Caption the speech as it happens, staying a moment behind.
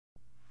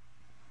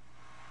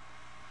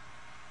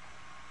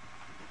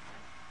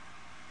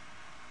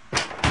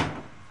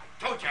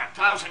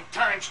1,000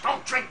 times,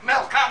 don't drink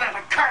milk out of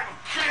a carton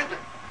can.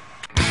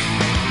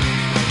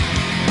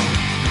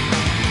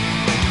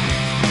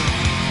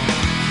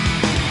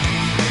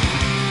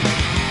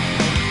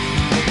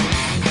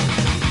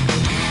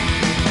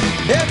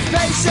 It's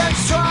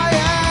patience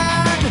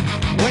trying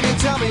when you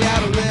tell me how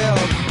to live.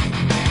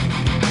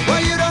 Well,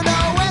 you don't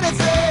know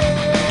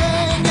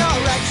anything. Your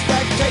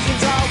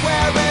expectations are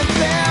wearing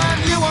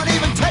thin. You won't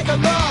even take a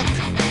look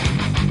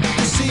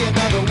to see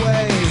another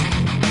way.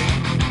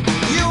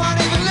 You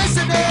aren't even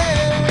listening.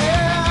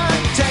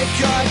 Take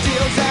your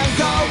deals and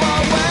go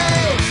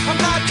away. I'm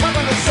not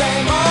coming the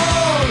same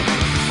old.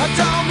 I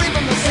don't read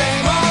from the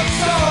same old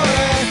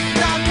story.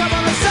 Not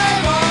coming the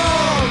same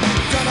old.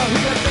 Don't know who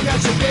you think I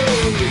should be.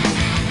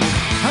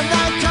 I'm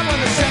not coming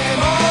the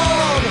same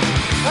old.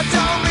 I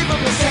don't read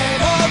from the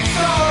same old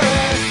story.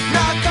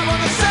 Not coming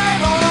the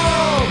same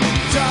old.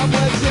 Done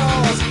with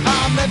yours.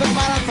 I'm living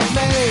my life for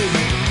me.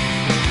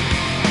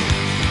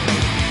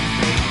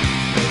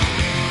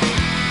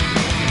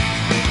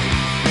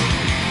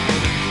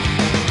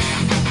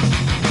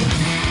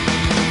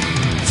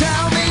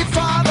 Tell me,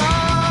 Father,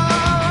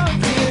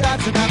 did I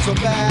turn out so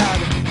bad?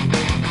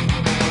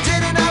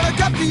 Didn't I look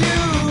up to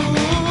you?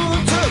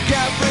 Took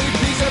every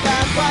piece of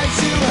advice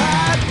you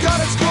had. Go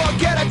to school,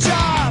 get a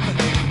job,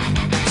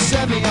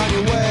 send me on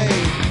your way.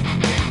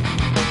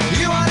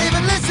 You aren't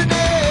even listening.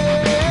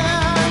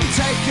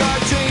 Take your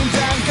dreams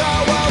and go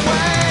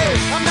away.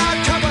 I'm not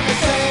coming the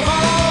same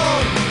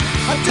old.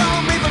 I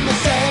don't read from the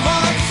same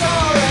old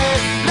story.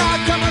 Not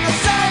coming the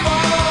same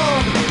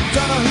old.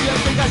 Don't know who you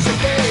think I should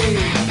be.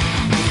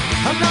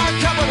 I'm not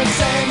coming the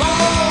same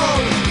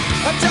old.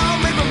 I don't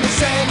read from the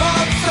same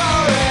old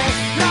story.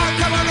 Not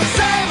coming the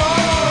same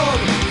old.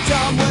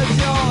 Done with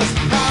yours.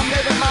 I'm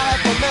living my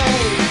life for me.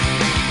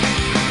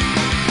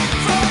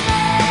 For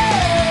me.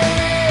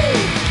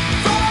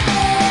 For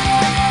me.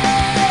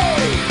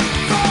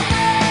 For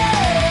me.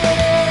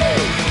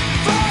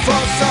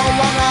 For so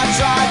long I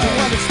tried to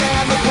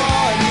understand the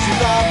point. You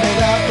thought me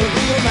up the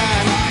real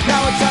man.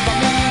 Now it's time for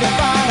me to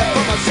find it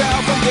for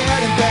myself. I'm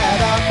getting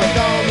better, but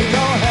don't need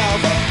your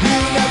help. You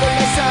never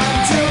listen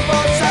to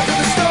both sides of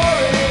the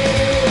story.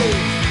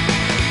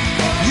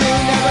 You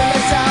never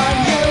listen,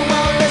 you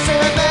won't listen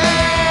to me.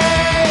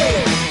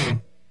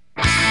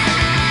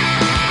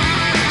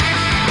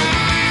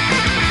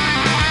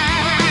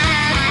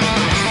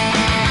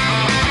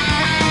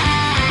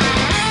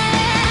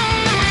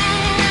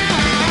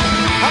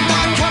 I'm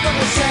not covering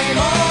the same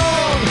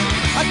old.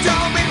 I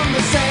don't read from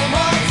the same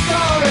old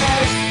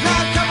stories.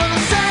 Not covering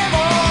the same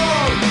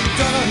old.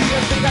 Don't know who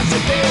you think I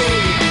should be.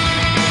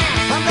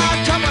 I'm not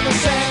covering the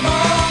same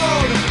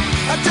old.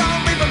 I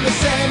don't read from the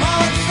same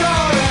old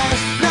stories.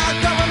 Not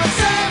covering the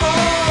same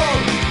old.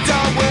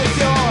 Done with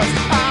yours.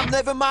 I'm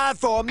living mine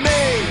for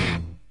me.